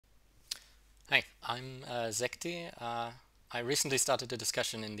Hi, I'm Zekti. I recently started a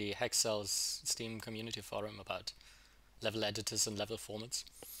discussion in the Hexcells Steam community forum about level editors and level formats,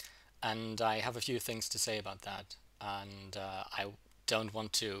 and I have a few things to say about that. And I don't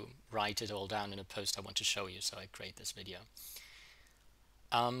want to write it all down in a post. I want to show you, so I create this video.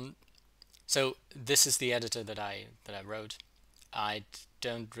 So this is the editor that I wrote. I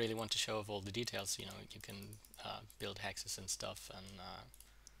don't really want to show off all the details. You know, you can build hexes and stuff and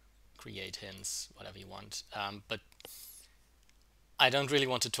create hints, whatever you want. But I don't really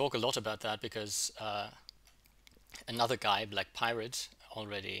want to talk a lot about that because another guy, Black Pirate,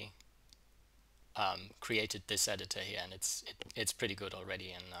 already created this editor here, and it's pretty good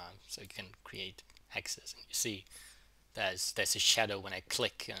already. And so you can create hexes, and you see there's a shadow when I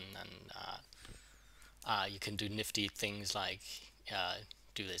click, and you can do nifty things like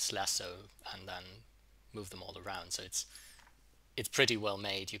do this lasso and then move them all around. So it's pretty well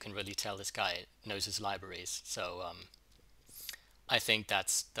made. You can really tell this guy knows his libraries. So I think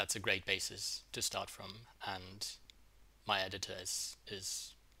that's a great basis to start from, and my editor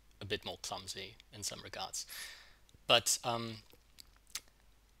is a bit more clumsy in some regards. But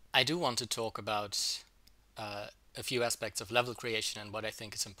I do want to talk about a few aspects of level creation and what I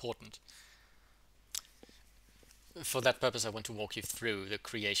think is important. For that purpose, I want to walk you through the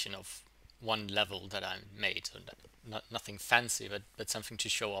creation of one level that I made. So nothing fancy, but something to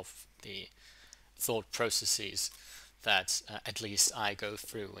show off the thought processes that at least I go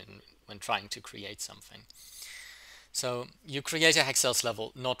through when trying to create something. So you create a Hexcells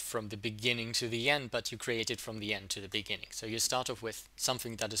level not from the beginning to the end, but you create it from the end to the beginning. So you start off with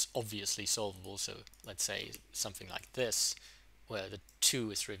something that is obviously solvable. So let's say something like this, where the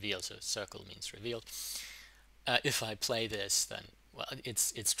 2 is revealed, so circle means revealed. If I play this, then, well,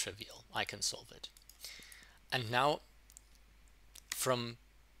 it's trivial. I can solve it. And now from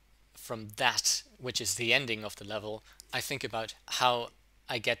that, which is the ending of the level, I think about how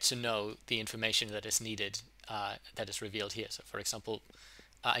I get to know the information that is needed, that is revealed here. So for example,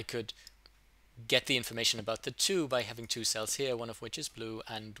 I could get the information about the 2 by having 2 cells here, one of which is blue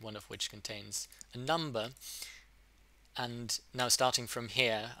and one of which contains a number. And now starting from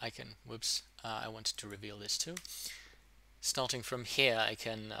here, I can, whoops, I wanted to reveal this too. Starting from here, I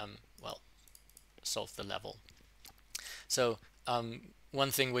can, well, solve the level. So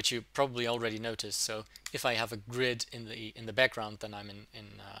one thing which you probably already noticed, so if I have a grid in the background, then I'm in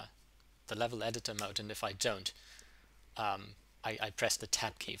the level editor mode, and if I don't, I press the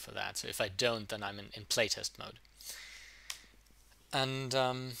tab key for that. So if I don't, then I'm in playtest mode. And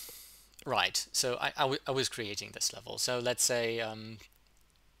right, so I was creating this level. So let's say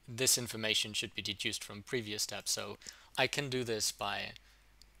this information should be deduced from previous steps. So I can do this by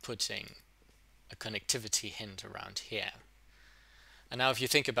putting a connectivity hint around here. And now if you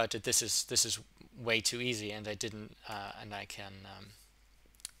think about it, this is way too easy, and I didn't, and I can,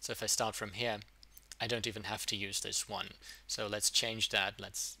 so if I start from here, I don't even have to use this 1. So let's change that.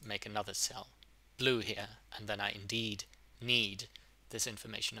 Let's make another cell blue here, and then I indeed need this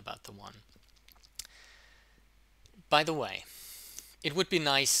information about the 1. By the way, it would be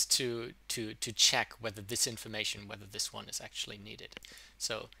nice to check whether this information, whether this 1 is actually needed.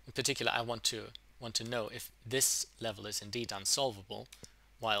 So in particular, I want to know if this level is indeed unsolvable,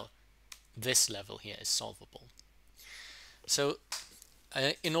 while this level here is solvable. So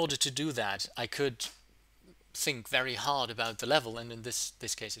in order to do that, I could think very hard about the level, and in this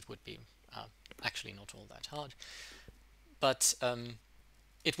case it would be actually not all that hard. But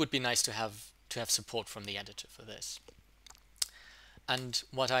it would be nice to have support from the editor for this. And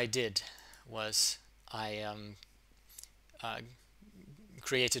what I did was I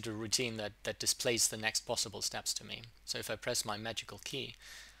created a routine that displays the next possible steps to me. So if I press my magical key,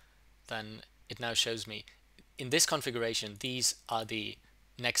 then it now shows me in this configuration these are the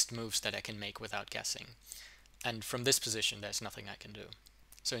next moves that I can make without guessing. And from this position there's nothing I can do.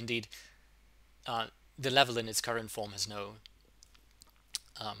 So indeed the level in its current form has no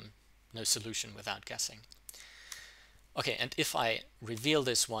solution without guessing. Okay, and if I reveal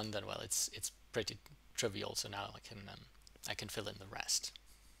this 1, then well, it's pretty trivial. So now I can fill in the rest.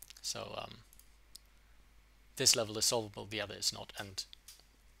 So this level is solvable, the other is not, and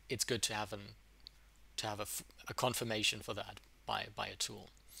it's good to have a confirmation for that by a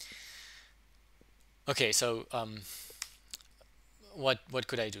tool. Okay, so what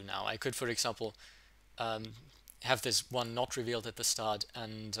could I do now? I could, for example, have this 1 not revealed at the start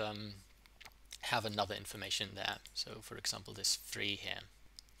and have another information there. So for example, this 3 here,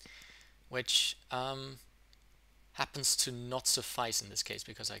 which happens to not suffice in this case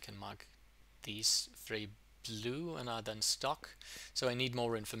because I can mark these 3 blue and are then stuck. So I need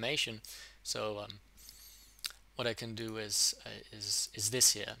more information. So what I can do is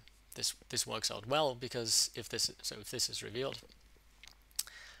this here. This works out well, because if this is revealed,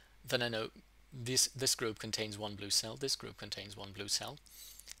 then I know this group contains one blue cell, this group contains one blue cell.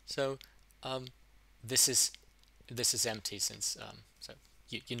 So this is empty, since so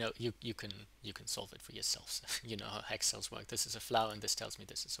you know you can solve it for yourself. So you know how hex cells work. This is a flower, and this tells me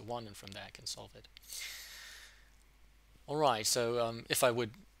this is a 1, and from there I can solve it. All right. So if I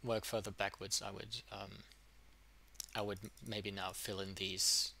would work further backwards, I would maybe now fill in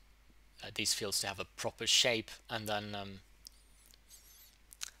these fields to have a proper shape, and then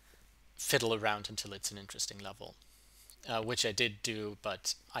fiddle around until it's an interesting level, which I did do,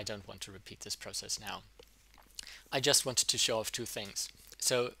 but I don't want to repeat this process now. I just wanted to show off two things.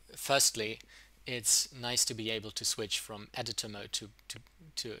 So firstly, it's nice to be able to switch from editor mode to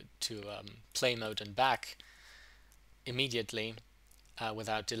play mode and back immediately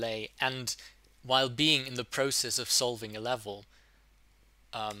without delay, and while being in the process of solving a level,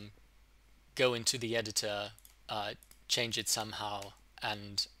 go into the editor, change it somehow,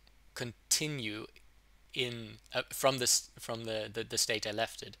 and continue in from the state I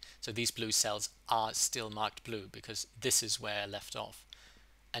left it. So these blue cells are still marked blue because this is where I left off,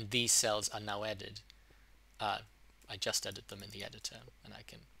 and these cells are now added. I just added them in the editor, and I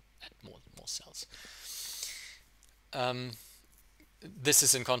can add more cells. This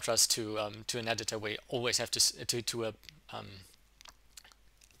is in contrast to an editor where you always have to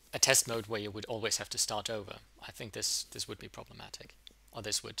a test mode where you would always have to start over. I think this would be problematic, or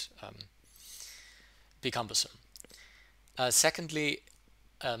this would be cumbersome. Secondly,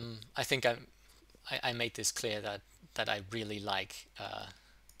 I think I made this clear that I really like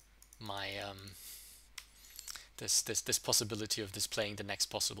my this possibility of displaying the next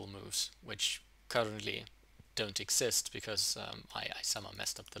possible moves, which currently don't exist because I somehow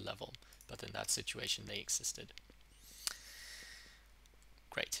messed up the level, but in that situation they existed.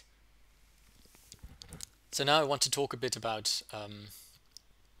 Great. So now I want to talk a bit about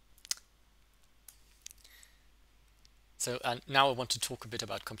now I want to talk a bit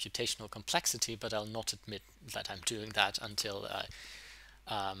about computational complexity, but I'll not admit that I'm doing that until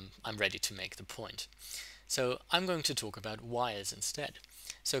I'm ready to make the point. So I'm going to talk about wires instead.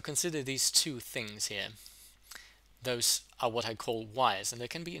 So consider these two things here. Those are what I call wires, and they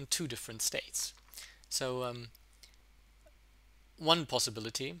can be in two different states. So one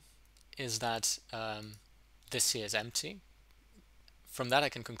possibility is that this here is empty. From that I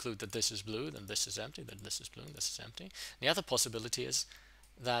can conclude that this is blue, then this is empty, then this is blue, and this is empty. The other possibility is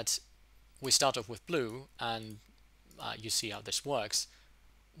that we start off with blue, and you see how this works.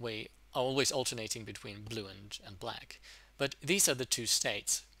 We are always alternating between blue and black. But these are the two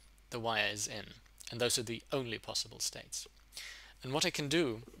states the wire is in, and those are the only possible states. And what I can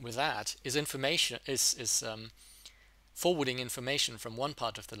do with that is forwarding information from one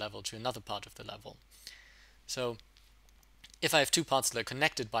part of the level to another part of the level. So if I have two parts that are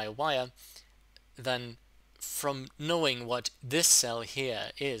connected by a wire, then from knowing what this cell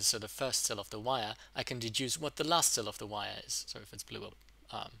here is, so the first cell of the wire, I can deduce what the last cell of the wire is, so if it's blue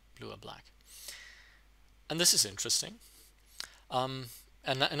or black. And this is interesting. And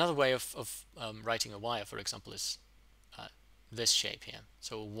another way of writing a wire, for example, is this shape here,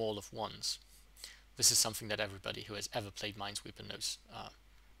 so a wall of ones. This is something that everybody who has ever played Minesweeper knows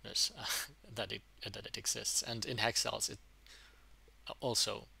that it exists, and in Hexcells it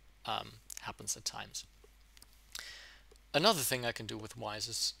also happens at times. Another thing I can do with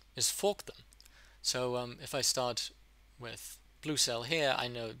wires is fork them. So if I start with blue cell here, I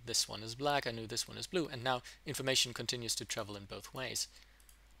know this one is black, I know this one is blue, and now information continues to travel in both ways,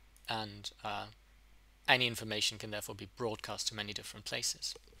 and any information can therefore be broadcast to many different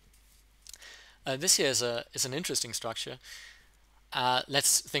places. This here is an interesting structure.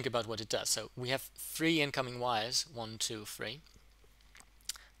 Let's think about what it does. So we have 3 incoming wires, 1, 2, 3,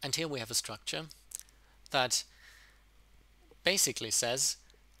 and here we have a structure that basically says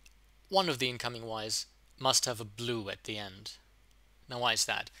one of the incoming wires must have a blue at the end. Now why is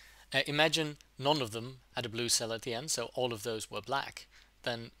that? Imagine none of them had a blue cell at the end, so all of those were black.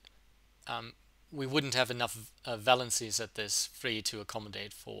 Then we wouldn't have enough valencies at this 3 to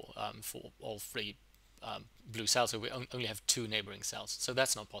accommodate for all 3 blue cells, so we only have 2 neighboring cells, so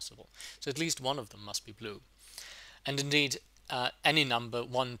that's not possible. So at least one of them must be blue. And indeed, any number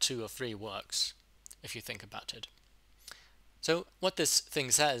 1, 2, or 3 works, if you think about it. So what this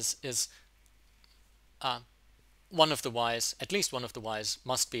thing says is one of the wires, at least one of the wires,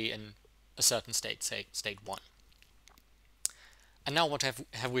 must be in a certain state, say state 1. And now what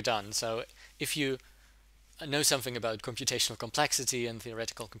have we done? So if you know something about computational complexity and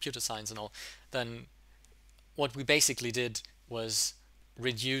theoretical computer science and all, then what we basically did was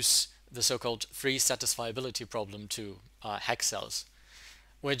reduce the so-called free satisfiability problem to hex cells,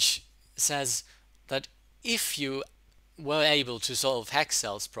 which says that if you were able to solve hex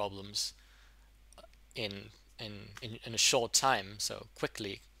cells problems in a short time, so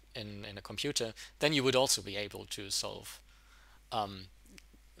quickly in a computer, then you would also be able to solve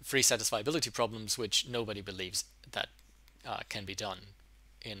free satisfiability problems, which nobody believes that can be done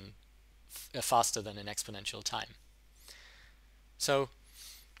in faster than an exponential time. So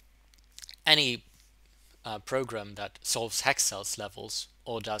any program that solves hex cells levels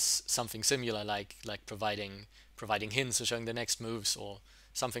or does something similar, like providing hints or showing the next moves or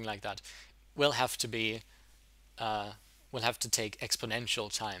something like that, will have to be will have to take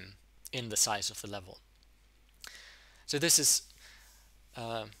exponential time in the size of the level. So this is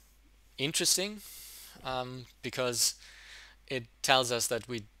interesting because it tells us that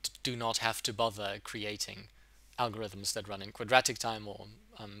we do not have to bother creating algorithms that run in quadratic time or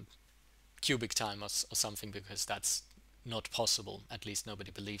cubic time or something, because that's not possible. At least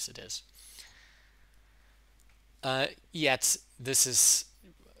nobody believes it is. Yet this is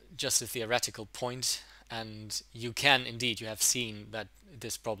just a theoretical point, and you have seen that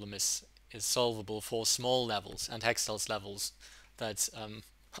this problem is solvable for small levels, and Hexcells levels that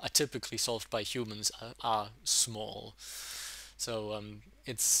are typically solved by humans are small, so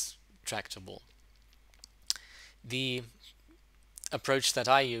it's tractable. The approach that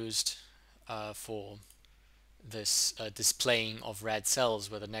I used for this displaying of red cells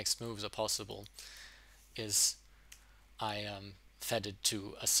where the next moves are possible is I fed it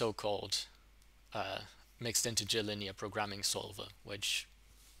to a so-called mixed integer linear programming solver, which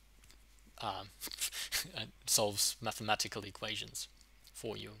solves mathematical equations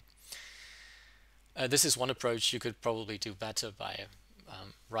for you. This is one approach. You could probably do better by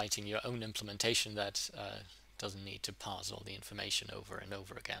writing your own implementation that doesn't need to parse all the information over and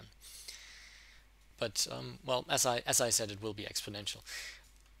over again. But well, as I said, it will be exponential.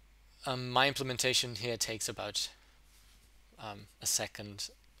 My implementation here takes about a second,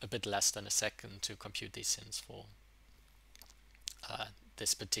 a bit less than a second, to compute these hints for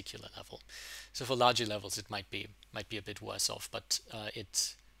this particular level. So for larger levels, it might be a bit worse off, but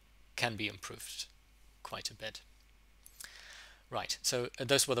it can be improved quite a bit. Right, so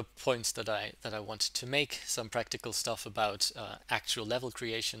those were the points that I wanted to make. Some practical stuff about actual level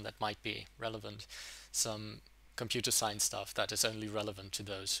creation that might be relevant, some computer science stuff that is only relevant to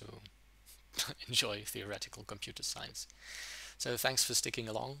those who enjoy theoretical computer science. So thanks for sticking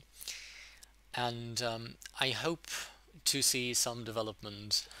along, and I hope to see some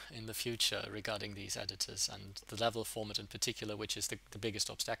development in the future regarding these editors and the level format in particular, which is the biggest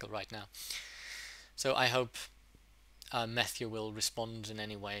obstacle right now. So I hope Matthew will respond in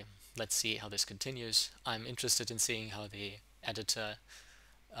any way. Let's see how this continues. I'm interested in seeing how the editor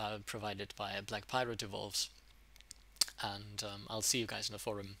provided by Black Pirate evolves, and I'll see you guys in the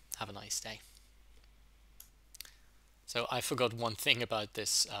forum. Have a nice day. So I forgot one thing about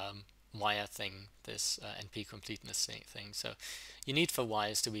this wire thing, this NP completeness thing. So you need for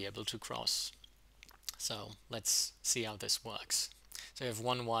wires to be able to cross. So let's see how this works. So you have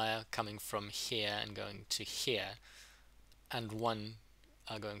one wire coming from here and going to here, and one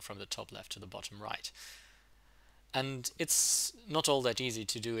going from the top left to the bottom right. And it's not all that easy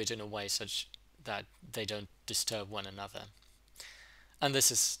to do it in a way such that they don't disturb one another. And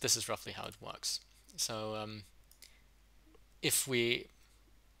this is roughly how it works. So if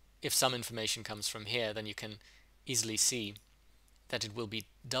some information comes from here, then you can easily see that it will be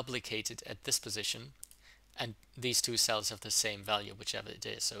duplicated at this position, and these two cells have the same value, whichever it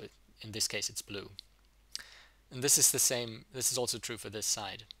is. So in this case, it's blue. And this is the same. This is also true for this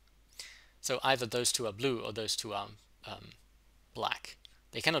side. So either those two are blue or those two are black.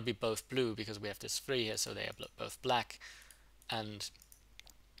 They cannot be both blue because we have this 3 here, so they are both black. And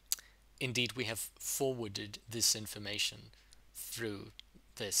indeed, we have forwarded this information through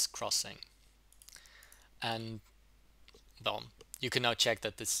this crossing. And well, you can now check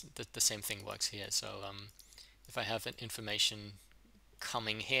that the same thing works here. So if I have information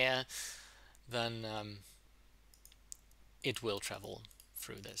coming here, then it will travel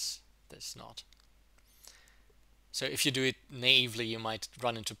through this knot. So if you do it naively, you might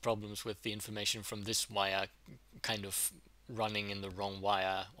run into problems with the information from this wire kind of running in the wrong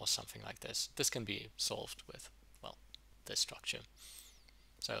wire or something like this. This can be solved with, well, this structure.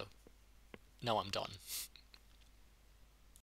 So now I'm done.